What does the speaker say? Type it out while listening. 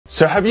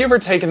So have you ever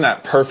taken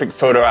that perfect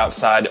photo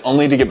outside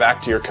only to get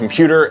back to your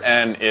computer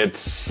and it's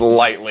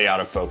slightly out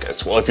of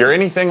focus? Well, if you're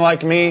anything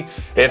like me,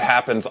 it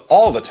happens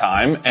all the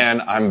time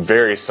and I'm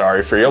very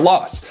sorry for your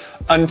loss.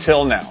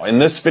 Until now. In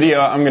this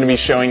video, I'm going to be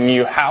showing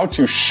you how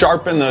to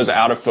sharpen those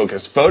out of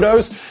focus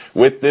photos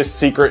with this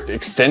secret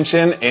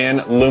extension in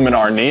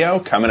Luminar NEO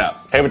coming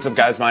up. Hey, what's up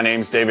guys? My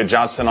name's David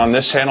Johnson. On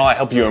this channel, I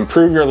help you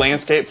improve your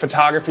landscape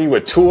photography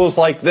with tools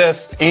like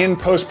this in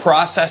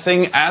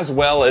post-processing as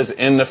well as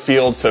in the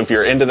field. So if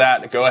you're into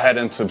that, go ahead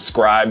and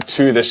subscribe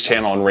to this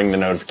channel and ring the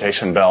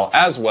notification bell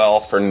as well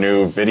for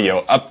new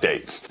video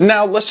updates.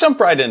 Now, let's jump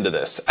right into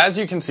this. As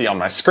you can see on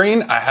my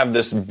screen, I have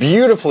this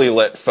beautifully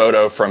lit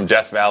photo from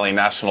Death Valley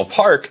National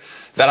Park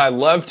that I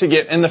love to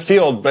get in the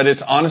field, but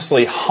it's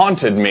honestly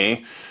haunted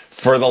me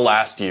for the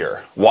last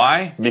year.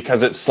 Why?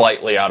 Because it's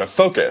slightly out of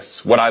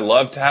focus. Would I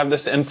love to have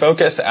this in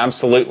focus?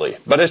 Absolutely,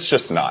 but it's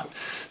just not.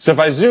 So if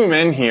I zoom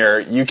in here,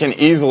 you can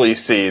easily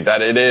see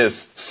that it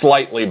is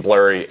slightly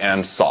blurry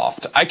and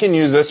soft. I can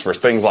use this for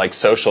things like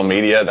social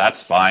media,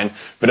 that's fine,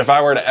 but if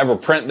I were to ever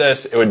print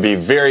this, it would be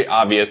very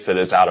obvious that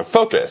it's out of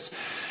focus.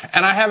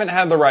 And I haven't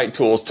had the right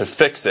tools to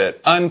fix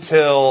it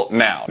until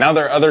now. Now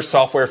there are other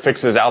software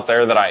fixes out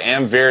there that I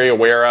am very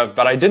aware of,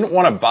 but I didn't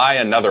want to buy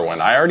another one.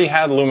 I already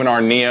had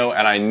Luminar NEO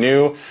and I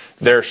knew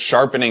their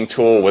sharpening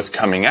tool was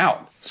coming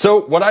out.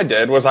 So what I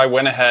did was I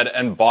went ahead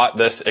and bought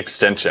this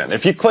extension.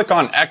 If you click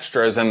on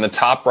extras in the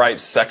top right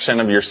section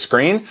of your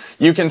screen,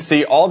 you can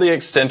see all the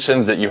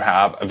extensions that you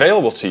have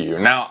available to you.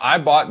 Now, I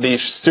bought the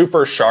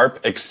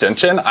SuperSharp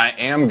extension. I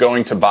am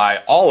going to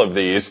buy all of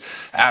these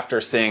after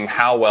seeing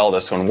how well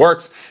this one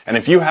works. And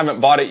if you haven't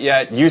bought it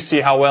yet, you see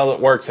how well it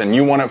works and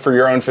you want it for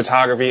your own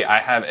photography, I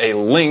have a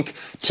link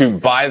to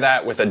buy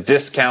that with a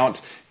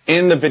discount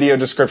in the video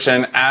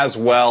description as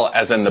well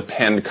as in the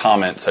pinned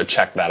comment, so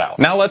check that out.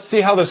 Now let's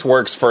see how this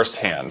works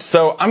firsthand.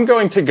 So I'm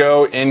going to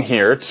go in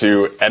here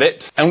to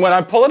edit, and when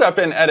I pull it up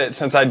in edit,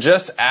 since I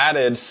just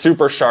added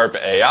SuperSharp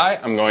AI,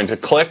 I'm going to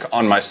click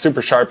on my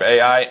SuperSharp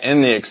AI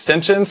in the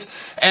extensions,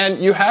 and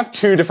you have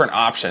two different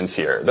options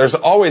here. There's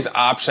always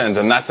options,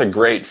 and that's a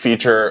great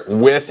feature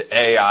with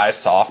AI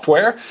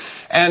software.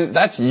 And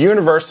that's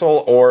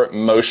universal or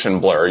motion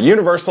blur.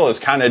 Universal is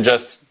kind of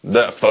just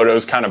the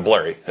photo's kind of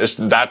blurry.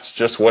 That's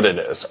just what it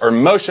is. Or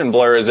motion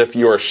blur is if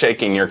you are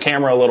shaking your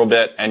camera a little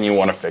bit and you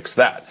want to fix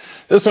that.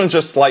 This one's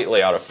just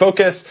slightly out of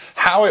focus.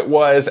 How it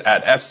was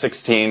at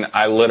f/16,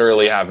 I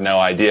literally have no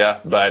idea,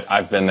 but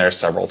I've been there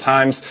several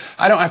times.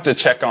 I don't have to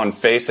check on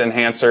face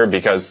enhancer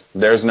because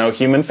there's no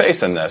human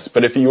face in this.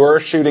 But if you are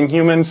shooting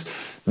humans,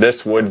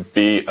 this would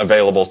be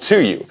available to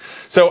you.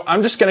 So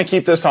I'm just going to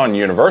keep this on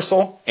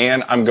universal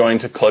and I'm going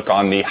to click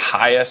on the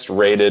highest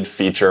rated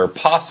feature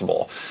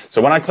possible.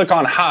 So when I click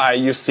on high,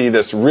 you see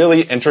this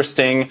really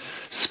interesting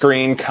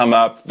screen come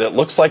up that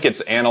looks like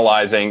it's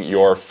analyzing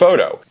your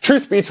photo.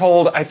 Truth be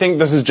told, I think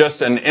this is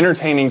just an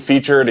entertaining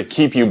feature to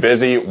keep you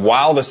busy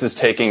while this is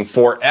taking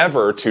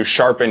forever to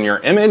sharpen your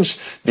image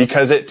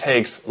because it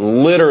takes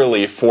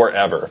literally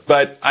forever.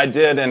 But I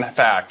did in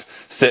fact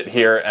sit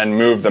here and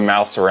move the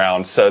mouse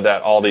around so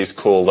that all these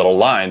cool little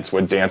lines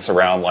would dance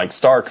around like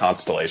star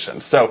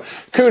constellations. So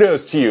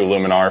kudos to you,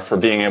 Luminar, for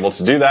being able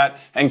to do that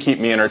and keep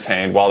me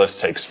entertained while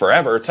this takes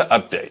forever to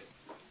update.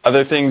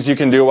 Other things you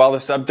can do while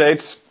this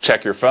updates,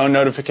 check your phone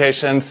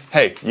notifications.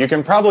 Hey, you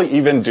can probably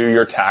even do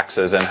your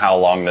taxes and how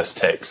long this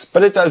takes,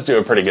 but it does do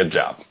a pretty good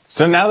job.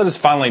 So now that it's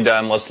finally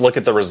done, let's look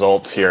at the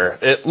results here.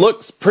 It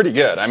looks pretty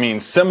good. I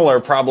mean, similar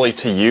probably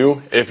to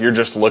you if you're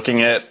just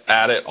looking at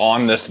it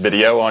on this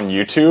video on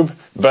YouTube,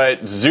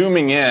 but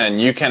zooming in,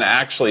 you can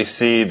actually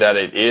see that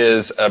it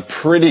is a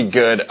pretty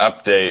good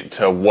update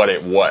to what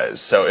it was.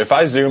 So if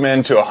I zoom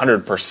in to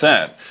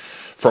 100%,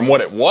 from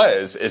what it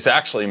was, it's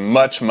actually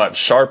much, much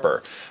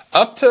sharper.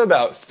 Up to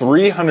about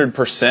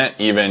 300%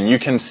 even, you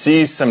can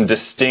see some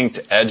distinct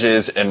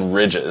edges and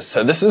ridges.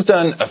 So this has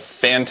done a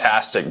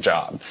fantastic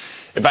job.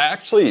 If I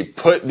actually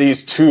put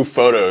these two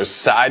photos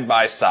side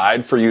by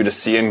side for you to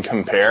see and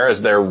compare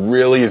as they're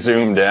really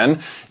zoomed in,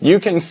 you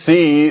can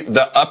see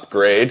the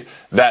upgrade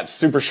that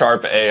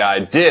SuperSharp AI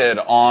did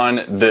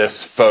on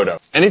this photo.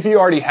 And if you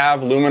already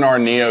have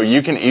Luminar NEO,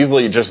 you can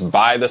easily just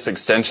buy this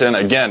extension.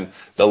 Again,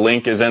 the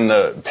link is in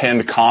the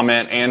pinned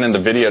comment and in the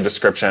video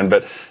description,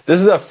 but this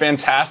is a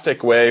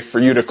fantastic way for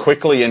you to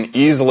quickly and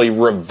easily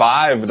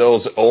revive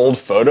those old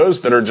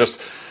photos that are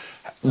just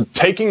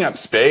taking up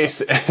space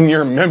in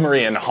your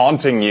memory and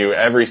haunting you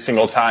every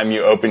single time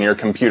you open your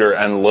computer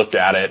and look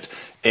at it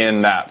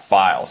in that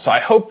file. So I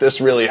hope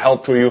this really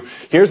helped you.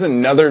 Here's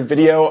another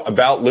video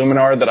about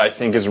Luminar that I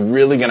think is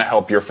really going to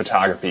help your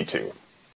photography too.